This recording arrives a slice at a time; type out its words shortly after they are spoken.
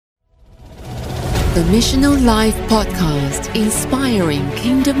The Missional Life Podcast, inspiring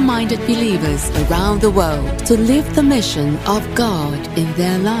kingdom-minded believers around the world to live the mission of God in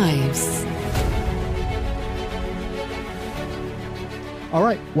their lives. All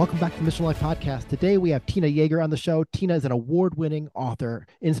right, welcome back to the Missional Life Podcast. Today we have Tina Yeager on the show. Tina is an award-winning author,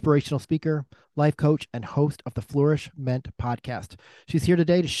 inspirational speaker, life coach, and host of the Flourish Meant podcast. She's here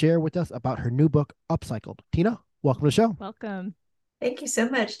today to share with us about her new book, Upcyled. Tina, welcome to the show. Welcome. Thank you so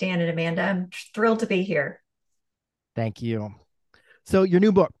much, Dan and Amanda. I'm thrilled to be here. Thank you. So your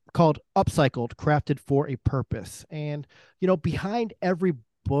new book called Upcyled, Crafted for a Purpose. And, behind every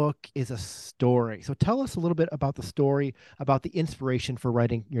book is a story. So tell us a little bit about the story, about the inspiration for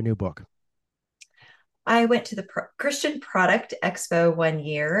writing your new book. I went to the Christian Product Expo one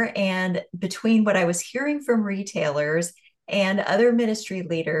year, and between what I was hearing from retailers and other ministry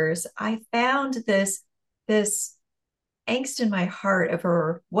leaders, I found this angst in my heart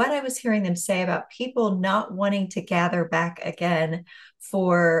over what I was hearing them say about people not wanting to gather back again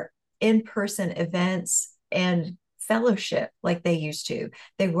for in-person events and fellowship like they used to.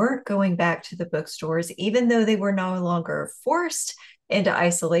 They weren't going back to the bookstores, even though they were no longer forced into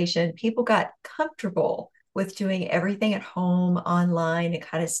isolation. People got comfortable with doing everything at home, online, and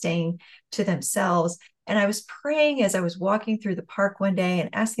kind of staying to themselves. And I was praying as I was walking through the park one day and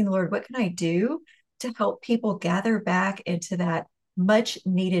asking the Lord, what can I do to help people gather back into that much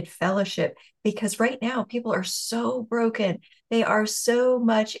needed fellowship? Because right now people are so broken. They are so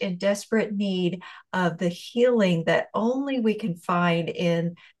much in desperate need of the healing that only we can find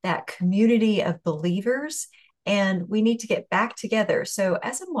in that community of believers. And we need to get back together. So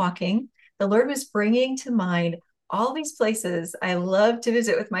as I'm walking, the Lord was bringing to mind all these places I love to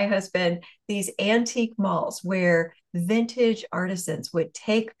visit with my husband, these antique malls where vintage artisans would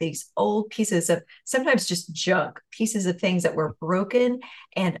take these old pieces of sometimes just junk, pieces of things that were broken,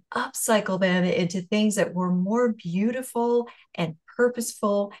 and upcycle them into things that were more beautiful and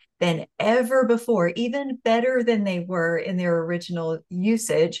purposeful than ever before, even better than they were in their original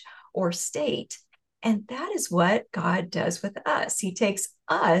usage or state. And that is what God does with us. He takes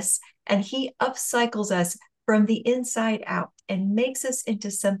us and he upcycles us from the inside out and makes us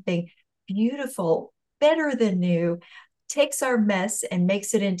into something beautiful, better than new, takes our mess and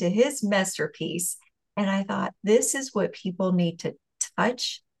makes it into his masterpiece. And I thought, this is what people need to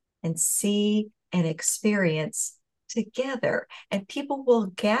touch and see and experience together. And people will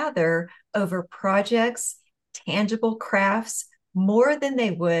gather over projects, tangible crafts, more than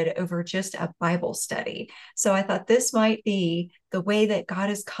they would over just a Bible study. So I thought this might be the way that God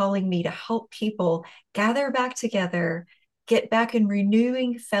is calling me to help people gather back together, get back in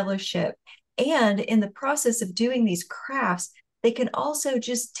renewing fellowship. And in the process of doing these crafts, they can also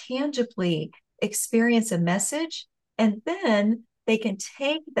just tangibly experience a message. And then they can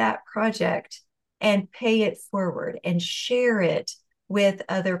take that project and pay it forward and share it with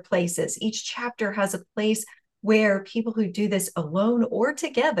other places. Each chapter has a place where people who do this alone or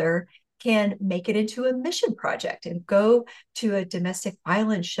together can make it into a mission project and go to a domestic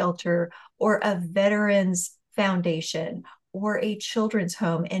violence shelter or a veterans foundation or a children's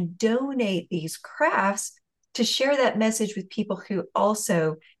home and donate these crafts to share that message with people who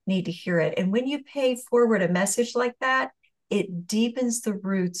also need to hear it. And when you pay forward a message like that, it deepens the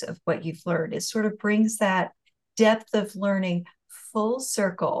roots of what you've learned. It sort of brings that depth of learning full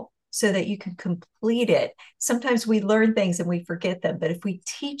circle so that you can complete it. Sometimes we learn things and we forget them, but if we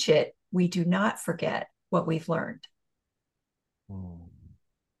teach it, we do not forget what we've learned. I want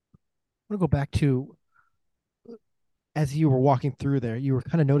to go back to, as you were walking through there, you were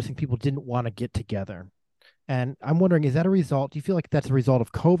kind of noticing people didn't want to get together. And I'm wondering, is that a result? Do you feel like that's a result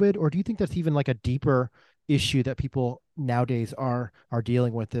of COVID, or do you think that's even like a deeper issue that people nowadays are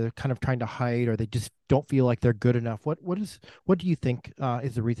dealing with? They're kind of trying to hide, or they just don't feel like they're good enough. What do you think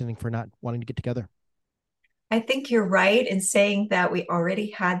is the reasoning for not wanting to get together? I think you're right in saying that we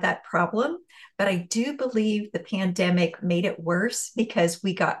already had that problem, but I do believe the pandemic made it worse because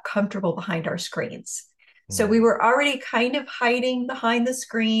we got comfortable behind our screens. So we were already kind of hiding behind the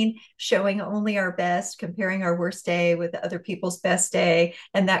screen, showing only our best, comparing our worst day with other people's best day.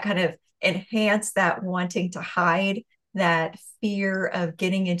 And that kind of enhanced that wanting to hide, that fear of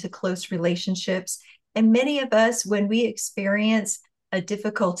getting into close relationships. And many of us, when we experience a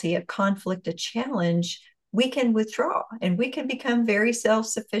difficulty, a conflict, a challenge, we can withdraw and we can become very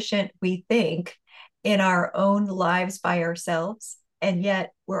self-sufficient, we think, in our own lives by ourselves. And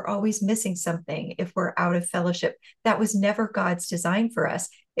yet we're always missing something if we're out of fellowship. That was never God's design for us.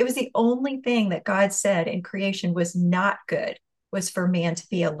 It was the only thing that God said in creation was not good, was for man to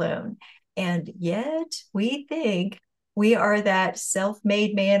be alone. And yet we think we are that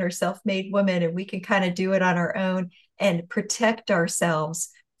self-made man or self-made woman, and we can kind of do it on our own and protect ourselves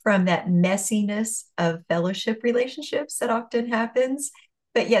from that messiness of fellowship relationships that often happens.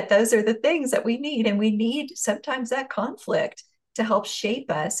 But yet, those are the things that we need. And we need sometimes that conflict to help shape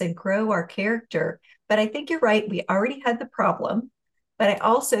us and grow our character. But I think you're right. We already had the problem. But I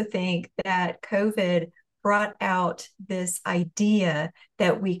also think that COVID brought out this idea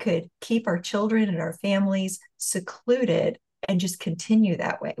that we could keep our children and our families secluded and just continue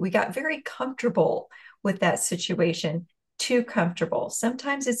that way. We got very comfortable with that situation, too comfortable.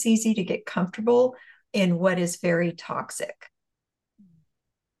 Sometimes it's easy to get comfortable in what is very toxic.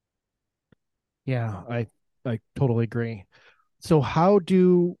 Yeah, I totally agree. So how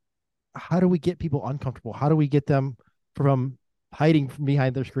do we get people uncomfortable? How do we get them from hiding from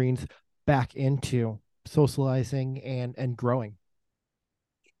behind their screens back into socializing and growing?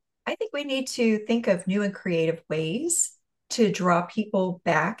 I think we need to think of new and creative ways to draw people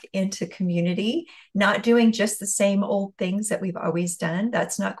back into community, not doing just the same old things that we've always done.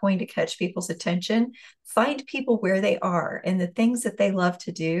 That's not going to catch people's attention. Find people where they are and the things that they love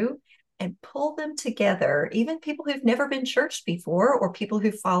to do and pull them together. Even people who've never been churched before or people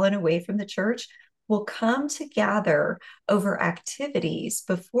who've fallen away from the church will come together over activities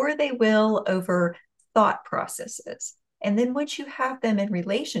before they will over thought processes. And then once you have them in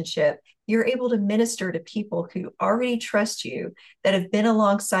relationship, you're able to minister to people who already trust you, that have been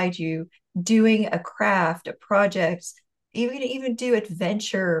alongside you doing a craft, a project, even do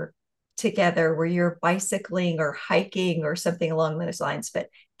adventure together where you're bicycling or hiking or something along those lines. But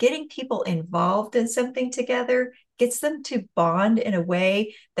getting people involved in something together gets them to bond in a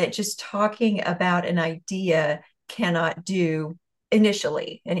way that just talking about an idea cannot do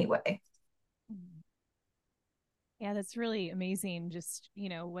initially, anyway. Yeah, that's really amazing. Just,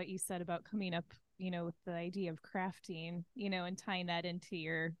 what you said about coming up, with the idea of crafting, and tying that into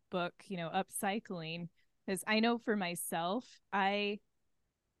your book, upcycling. Because I know for myself, I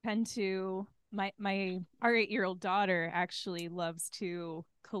tend to, our 8-year-old daughter actually loves to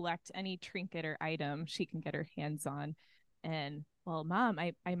collect any trinket or item she can get her hands on. And, well, Mom,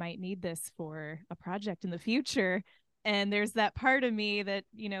 I might need this for a project in the future. And there's that part of me that,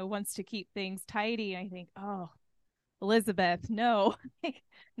 wants to keep things tidy. I think, oh, Elizabeth, no,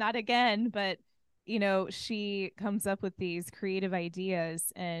 not again. But, she comes up with these creative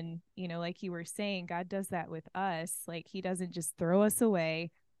ideas. And, like you were saying, God does that with us. Like, he doesn't just throw us away,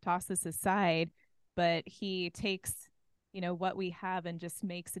 toss us aside, but he takes, what we have and just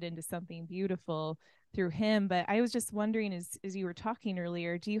makes it into something beautiful through him. But I was just wondering, as you were talking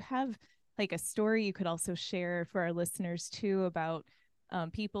earlier, do you have like a story you could also share for our listeners too about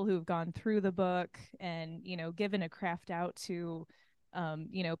people who've gone through the book and, given a craft out to,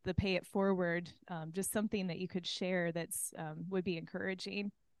 the Pay It Forward, just something that you could share that's would be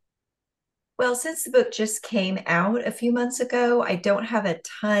encouraging? Well, since the book just came out a few months ago, I don't have a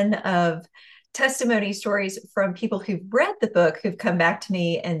ton of testimony stories from people who've read the book who've come back to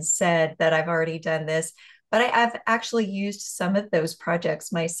me and said that I've already done this. But I've actually used some of those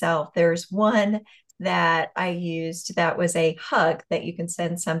projects myself. There's one that I used that was a hug that you can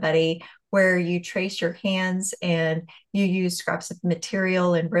send somebody where you trace your hands and you use scraps of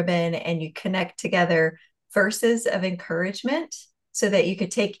material and ribbon and you connect together verses of encouragement so that you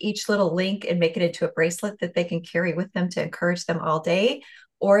could take each little link and make it into a bracelet that they can carry with them to encourage them all day.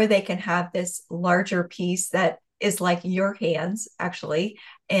 Or they can have this larger piece that is like your hands, actually,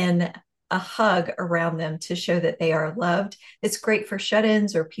 and a hug around them to show that they are loved. It's great for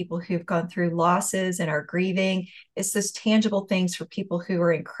shut-ins or people who've gone through losses and are grieving. It's those tangible things for people who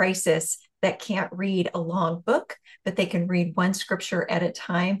are in crisis that can't read a long book, but they can read one scripture at a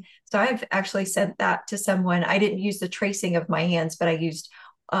time. So I've actually sent that to someone. I didn't use the tracing of my hands, but I used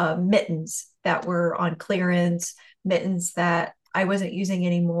mittens that were on clearance, mittens that I wasn't using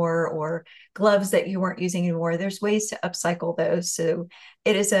anymore, or gloves that you weren't using anymore. There's ways to upcycle those. So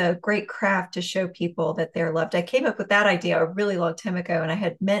it is a great craft to show people that they're loved. I came up with that idea a really long time ago, and I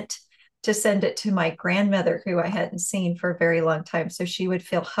had meant to send it to my grandmother, who I hadn't seen for a very long time, so she would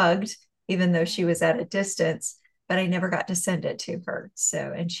feel hugged, even though she was at a distance. But I never got to send it to her.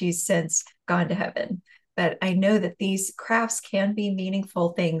 So, and she's since gone to heaven. But I know that these crafts can be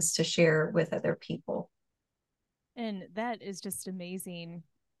meaningful things to share with other people. And that is just amazing,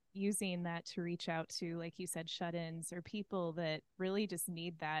 using that to reach out to, like you said, shut-ins or people that really just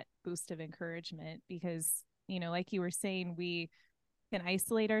need that boost of encouragement. Because, like you were saying, we can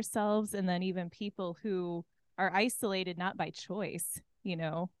isolate ourselves, and then even people who are isolated not by choice,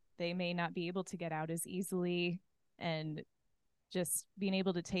 they may not be able to get out as easily. And just being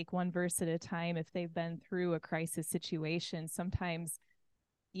able to take one verse at a time if they've been through a crisis situation. Sometimes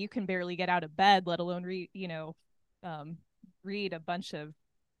you can barely get out of bed, let alone read a bunch of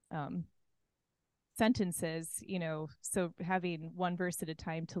sentences, so having one verse at a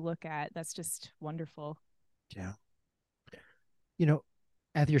time to look at, that's just wonderful. Yeah.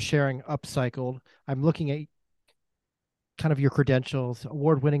 As you're sharing Upcycled, I'm looking at kind of your credentials: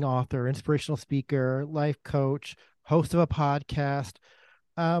 award-winning author, inspirational speaker, life coach, host of a podcast.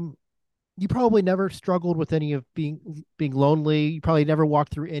 You probably never struggled with any of being lonely. You probably never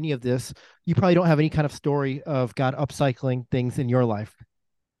walked through any of this. You probably don't have any kind of story of God upcycling things in your life.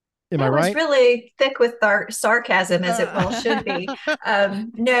 Am I That was right? really thick with sarcasm, as it well should be.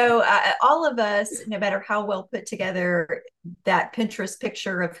 No, all of us, no matter how well put together that Pinterest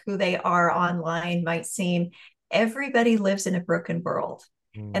picture of who they are online might seem, everybody lives in a broken world.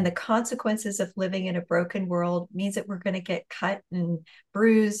 And the consequences of living in a broken world means that we're going to get cut and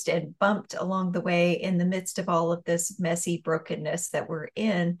bruised and bumped along the way in the midst of all of this messy brokenness that we're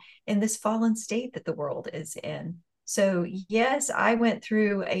in this fallen state that the world is in. So yes, I went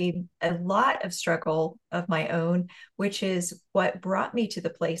through a lot of struggle of my own, which is what brought me to the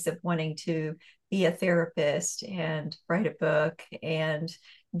place of wanting to be a therapist and write a book and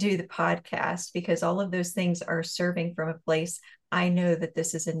do the podcast, because all of those things are serving from a place. I know that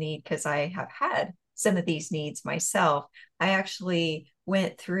this is a need because I have had some of these needs myself. I actually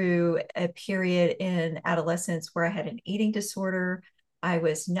went through a period in adolescence where I had an eating disorder. I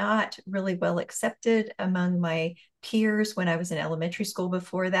was not really well accepted among my peers when I was in elementary school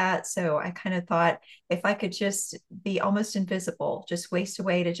before that. So I kind of thought if I could just be almost invisible, just waste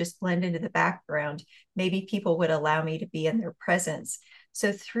away to just blend into the background, maybe people would allow me to be in their presence.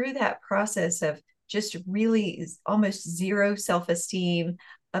 So through that process of just really almost zero self-esteem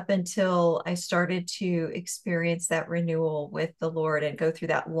up until I started to experience that renewal with the Lord and go through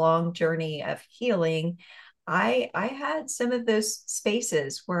that long journey of healing, I had some of those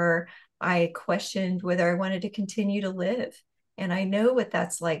spaces where I questioned whether I wanted to continue to live. And I know what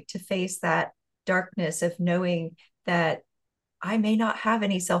that's like to face that darkness of knowing that I may not have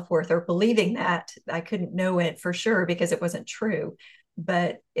any self-worth, or believing that. I couldn't know it for sure because it wasn't true.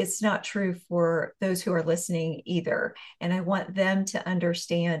 But it's not true for those who are listening either. And I want them to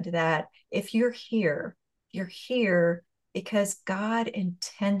understand that if you're here because God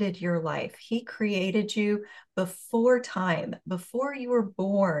intended your life. He created you before time, before you were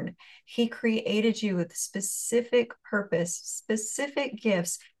born. He created you with specific purpose, specific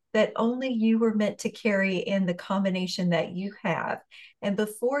gifts that only you were meant to carry in the combination that you have. And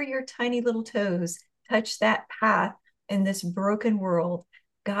before your tiny little toes touch that path in this broken world,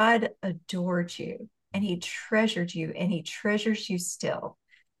 God adored you and he treasured you, and he treasures you still.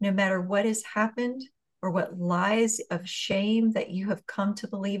 No matter what has happened or what lies of shame that you have come to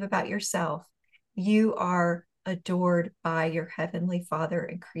believe about yourself, you are adored by your heavenly Father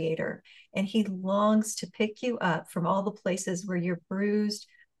and Creator. And he longs to pick you up from all the places where you're bruised,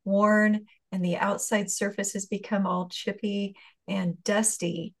 worn, and the outside surface has become all chippy and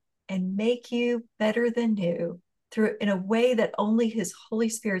dusty, and make you better than new through in a way that only his Holy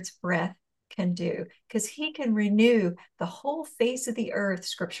Spirit's breath can do, because he can renew the whole face of the earth,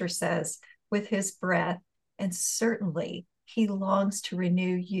 scripture says, with his breath. And certainly he longs to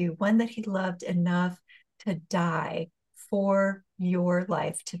renew you, one that he loved enough to die for your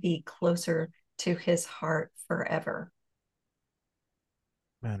life, to be closer to his heart forever.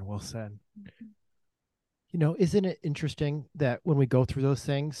 Man, well said. Isn't it interesting that when we go through those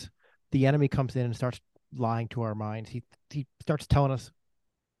things, the enemy comes in and starts lying to our minds. He starts telling us,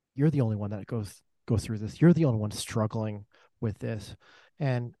 you're the only one that goes through this. You're the only one struggling with this.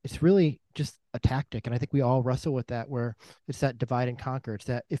 And it's really just a tactic. And I think we all wrestle with that, where it's that divide and conquer. It's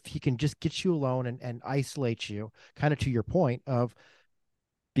that if he can just get you alone and isolate you, kind of to your point of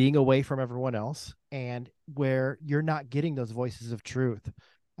being away from everyone else, and where you're not getting those voices of truth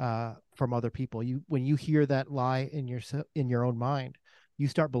from other people. When you hear that lie in your own mind, you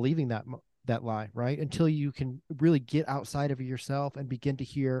start believing that lie, right? Until you can really get outside of yourself and begin to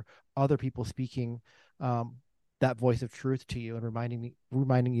hear other people speaking that voice of truth to you and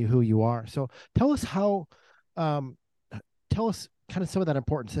reminding you who you are. So tell us kind of some of that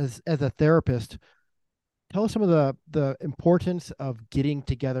importance as a therapist. Tell us some of the importance of getting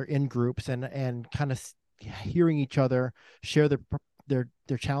together in groups and kind of hearing each other share their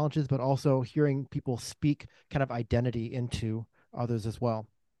challenges, but also hearing people speak kind of identity into others as well.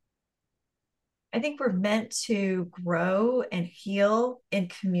 I think we're meant to grow and heal in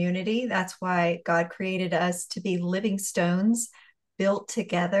community. That's why God created us to be living stones, built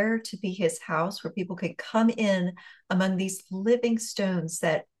together to be his house, where people can come in among these living stones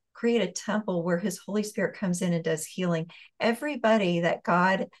that create a temple where his Holy Spirit comes in and does healing. Everybody that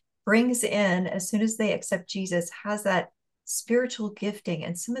God brings in as soon as they accept Jesus has that spiritual gifting.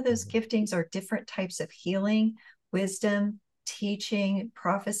 And some of those giftings are different types of healing, wisdom, teaching,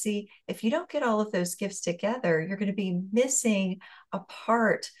 prophecy. If you don't get all of those gifts together, you're going to be missing a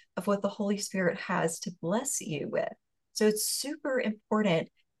part of what the Holy Spirit has to bless you with. So it's super important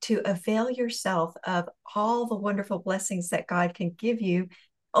to avail yourself of all the wonderful blessings that God can give you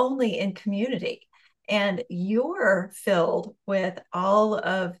only in community. And you're filled with all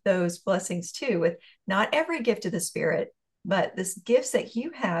of those blessings too, with not every gift of the Spirit, but the gifts that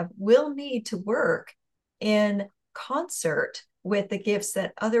you have will need to work in concert with the gifts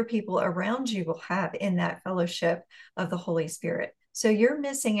that other people around you will have in that fellowship of the Holy Spirit. So you're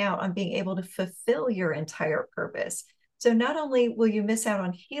missing out on being able to fulfill your entire purpose. So not only will you miss out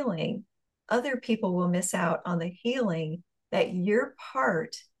on healing, other people will miss out on the healing that your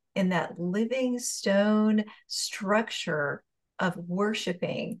part in that living stone structure of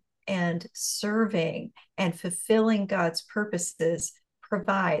worshiping and serving and fulfilling God's purposes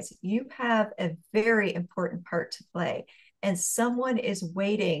provides. You have a very important part to play, and someone is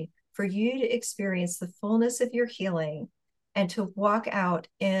waiting for you to experience the fullness of your healing and to walk out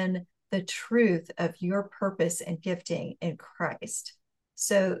in the truth of your purpose and gifting in Christ.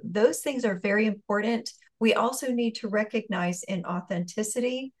 So those things are very important. We also need to recognize in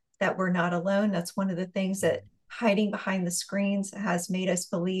authenticity that we're not alone. That's one of the things that hiding behind the screens has made us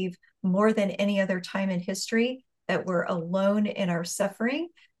believe more than any other time in history, that we're alone in our suffering.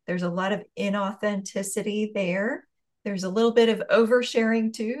 There's a lot of inauthenticity there. There's a little bit of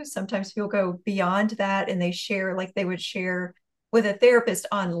oversharing too. Sometimes people go beyond that and they share like they would share with a therapist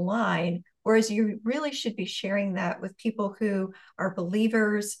online, whereas you really should be sharing that with people who are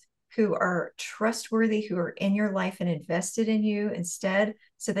believers, who are trustworthy, who are in your life and invested in you instead,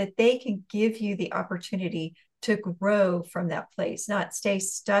 so that they can give you the opportunity to grow from that place, not stay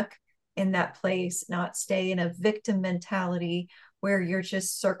stuck in that place, not stay in a victim mentality where you're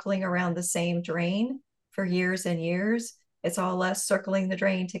just circling around the same drain for years and years. It's all us circling the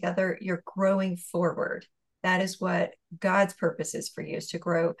drain together. You're growing forward. That is what God's purpose is for you, is to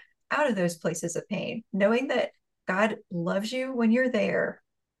grow out of those places of pain, knowing that God loves you when you're there,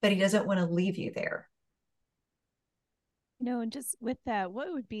 but he doesn't want to leave you there. And just with that,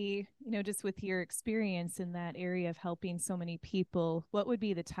 what would be, just with your experience in that area of helping so many people, what would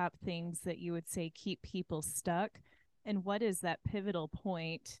be the top things that you would say keep people stuck? And what is that pivotal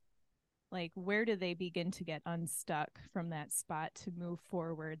point? Like, where do they begin to get unstuck from that spot to move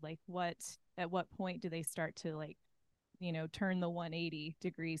forward? Like, at what point do they start to turn the 180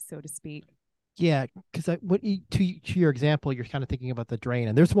 degrees, so to speak? Yeah, because to your example, you're kind of thinking about the drain,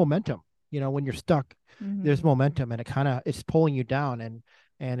 and there's momentum. When you're stuck, there's momentum, and it's pulling you down,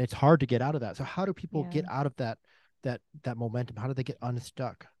 and it's hard to get out of that. So how do people get out of that momentum? How do they get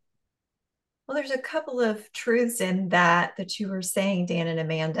unstuck? Well, there's a couple of truths in that you were saying, Dan and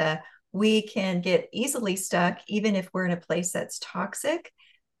Amanda. We can get easily stuck even if we're in a place that's toxic,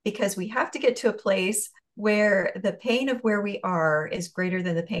 because we have to get to a place where the pain of where we are is greater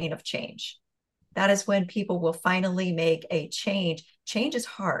than the pain of change. That is when people will finally make a change. Change is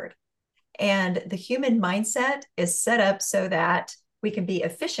hard. And the human mindset is set up so that we can be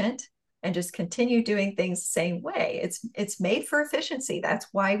efficient and just continue doing things the same way. It's made for efficiency. That's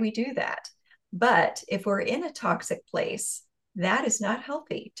why we do that. But if we're in a toxic place, that is not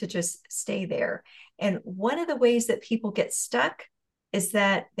healthy to just stay there. And one of the ways that people get stuck is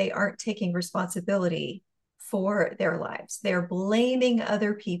that they aren't taking responsibility for their lives. They're blaming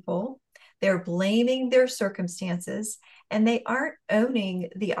other people. They're blaming their circumstances, and they aren't owning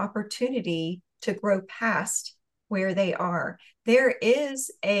the opportunity to grow past where they are. There is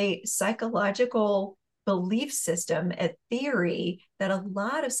a psychological belief system, a theory that a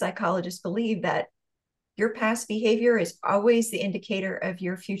lot of psychologists believe, that your past behavior is always the indicator of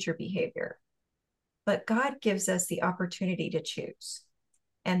your future behavior. But God gives us the opportunity to choose.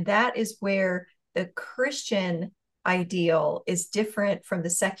 And that is where the Christian ideal is different from the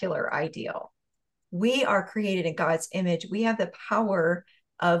secular ideal. We are created in God's image. We have the power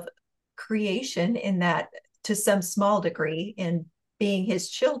of creation in that, to some small degree, in being his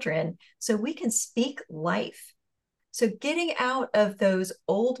children, so we can speak life. So getting out of those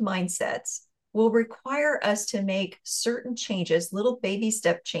old mindsets will require us to make certain changes, little baby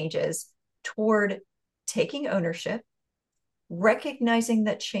step changes, toward taking ownership, recognizing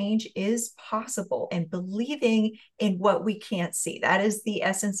that change is possible, and believing in what we can't see. That is the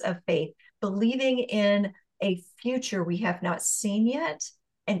essence of faith, believing in a future we have not seen yet,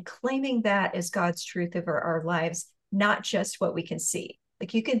 and claiming that as God's truth over our lives, not just what we can see.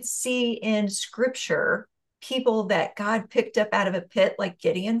 Like you can see in scripture people that God picked up out of a pit, like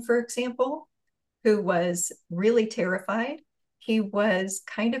Gideon, for example, who was really terrified. He was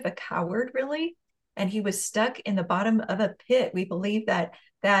kind of a coward, really, and he was stuck in the bottom of a pit. We believe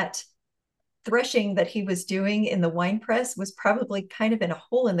that threshing that he was doing in the wine press was probably kind of in a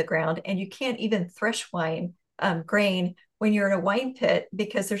hole in the ground, and you can't even thresh grain when you're in a wine pit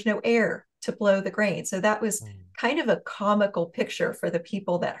because there's no air to blow the grain. So that was kind of a comical picture for the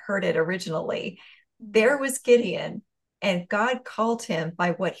people that heard it originally. There was Gideon, and God called him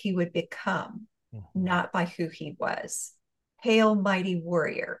by what he would become, not by who he was. Hail, mighty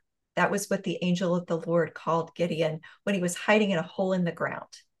warrior. That was what the angel of the Lord called Gideon when he was hiding in a hole in the ground.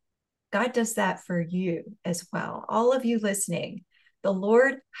 God does that for you as well. All of you listening, the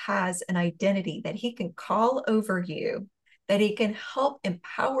Lord has an identity that he can call over you, that he can help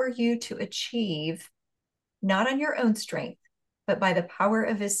empower you to achieve, not on your own strength, but by the power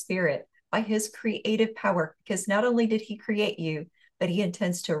of his Spirit, by his creative power, because not only did he create you, but he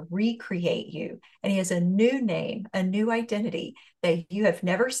intends to recreate you. And he has a new name, a new identity that you have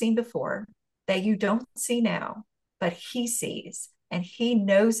never seen before, that you don't see now, but he sees. And he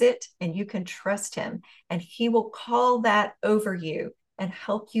knows it, and you can trust him, and he will call that over you and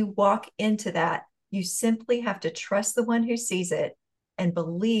help you walk into that. You simply have to trust the one who sees it and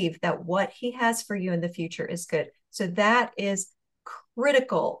believe that what he has for you in the future is good. So that is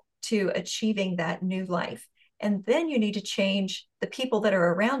critical to achieving that new life. And then you need to change the people that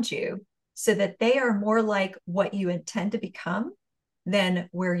are around you so that they are more like what you intend to become than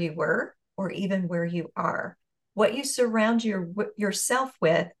where you were or even where you are. What you surround yourself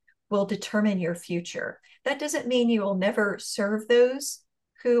with will determine your future. That doesn't mean you will never serve those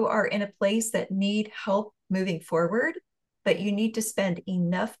who are in a place that need help moving forward, but you need to spend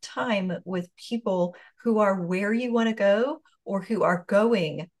enough time with people who are where you want to go or who are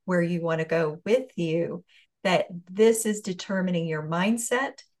going where you want to go with you, that this is determining your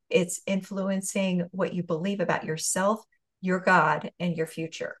mindset. It's influencing what you believe about yourself, your God, and your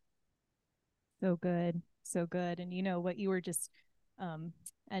future. So good. So good. And what you were just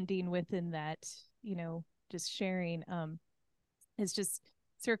ending with in that, just sharing is just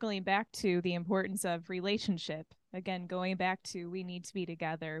circling back to the importance of relationship. Again, going back to, we need to be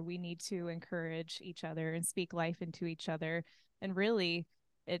together. We need to encourage each other and speak life into each other. And really,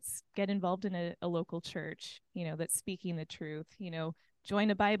 it's get involved in a local church, that's speaking the truth, join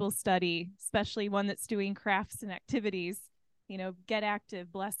a Bible study, especially one that's doing crafts and activities. Get active,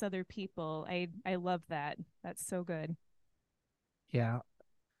 bless other people. I love that. That's so good. Yeah.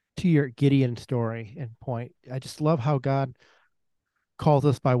 To your Gideon story and point, I just love how God calls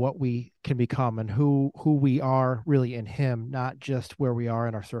us by what we can become and who we are really in him, not just where we are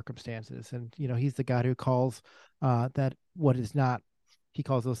in our circumstances. And, he's the God who calls that what is not, he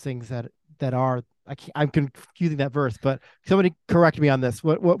calls those things that are, I'm confusing that verse, but somebody correct me on this.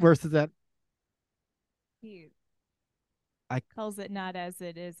 What verse is that? I calls it not as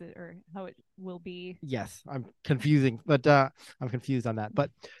it is, or how it will be. Yes, I'm confusing, but I'm confused on that.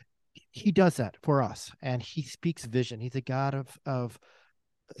 But he does that for us, and he speaks vision. He's a God of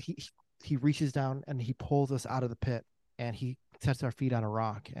he reaches down and he pulls us out of the pit, and he sets our feet on a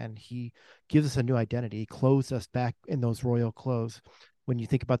rock, and he gives us a new identity. He clothes us back in those royal clothes. When you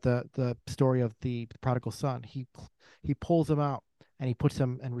think about the story of the prodigal son, he pulls him out and he puts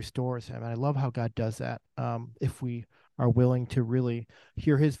him and restores him. And I love how God does that. If we are willing to really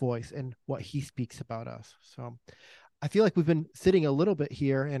hear his voice and what he speaks about us. So I feel like we've been sitting a little bit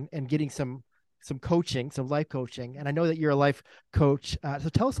here and getting some coaching, some life coaching. And I know that you're a life coach. So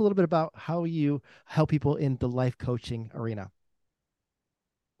tell us a little bit about how you help people in the life coaching arena.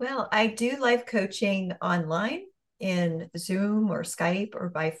 Well, I do life coaching online in Zoom or Skype or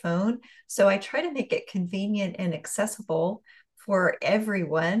by phone. So I try to make it convenient and accessible for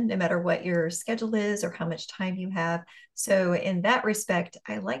everyone, no matter what your schedule is or how much time you have. So in that respect,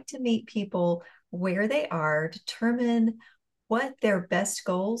 I like to meet people where they are, determine what their best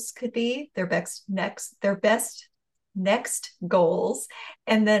goals could be, their best next goals,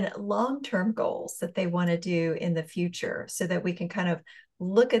 and then long-term goals that they want to do in the future, so that we can kind of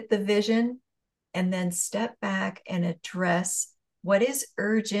look at the vision and then step back and address what is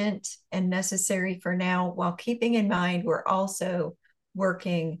urgent and necessary for now, while keeping in mind we're also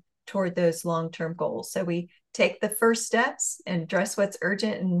working toward those long-term goals. So we take the first steps and address what's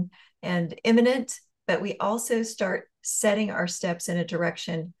urgent and imminent, but we also start setting our steps in a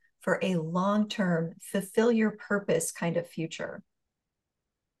direction for a long-term, fulfill your purpose kind of future.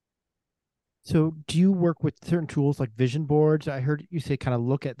 So do you work with certain tools like vision boards? I heard you say kind of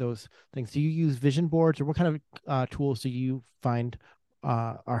look at those things. Do you use vision boards, or what kind of tools do you find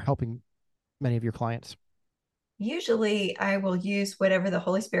are helping many of your clients? Usually, I will use whatever the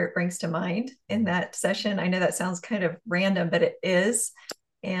Holy Spirit brings to mind in that session. I know that sounds kind of random, but it is.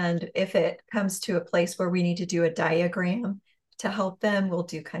 And if it comes to a place where we need to do a diagram to help them, we'll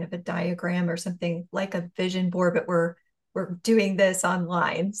do kind of a diagram or something like a vision board, but we're doing this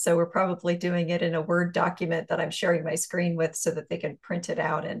online. So we're probably doing it in a Word document that I'm sharing my screen with so that they can print it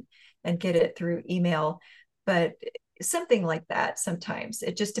out and get it through email. But something like that sometimes.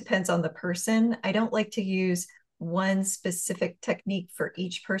 It just depends on the person. I don't like to use one specific technique for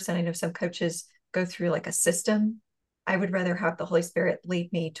each person. I know some coaches go through like a system. I would rather have the Holy Spirit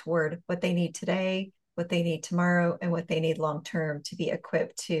lead me toward what they need today, what they need tomorrow, and what they need long term to be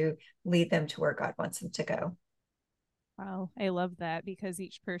equipped to lead them to where God wants them to go. Wow, I love that, because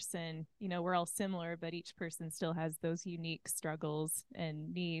each person, we're all similar, but each person still has those unique struggles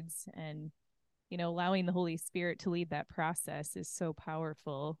and needs. And, allowing the Holy Spirit to lead that process is so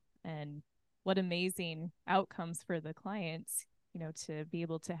powerful. And what amazing outcomes for the clients, to be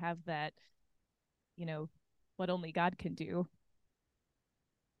able to have that, what only God can do.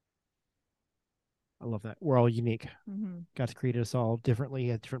 I love that. We're all unique. Mm-hmm. God's created us all differently,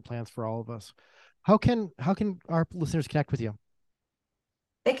 has different plans for all of us. How can our listeners connect with you?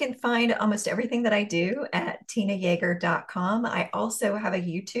 They can find almost everything that I do at tinayeager.com. I also have a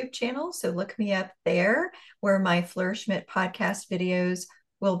YouTube channel, so look me up there where my Flourishment podcast videos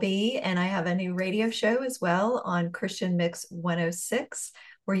will be. And I have a new radio show as well on Christian Mix 106,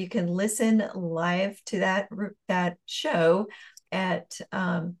 where you can listen live to that show at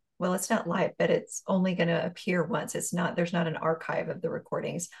well, it's not live, but it's only going to appear once. There's not an archive of the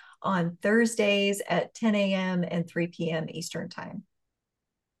recordings on Thursdays at 10 a.m. and 3 p.m. Eastern time.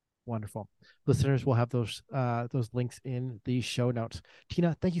 Wonderful. Listeners will have those links in the show notes.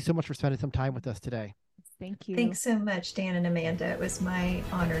 Tina, thank you so much for spending some time with us today. Thank you. Thanks so much, Dan and Amanda. It was my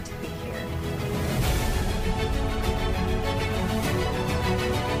honor to be here.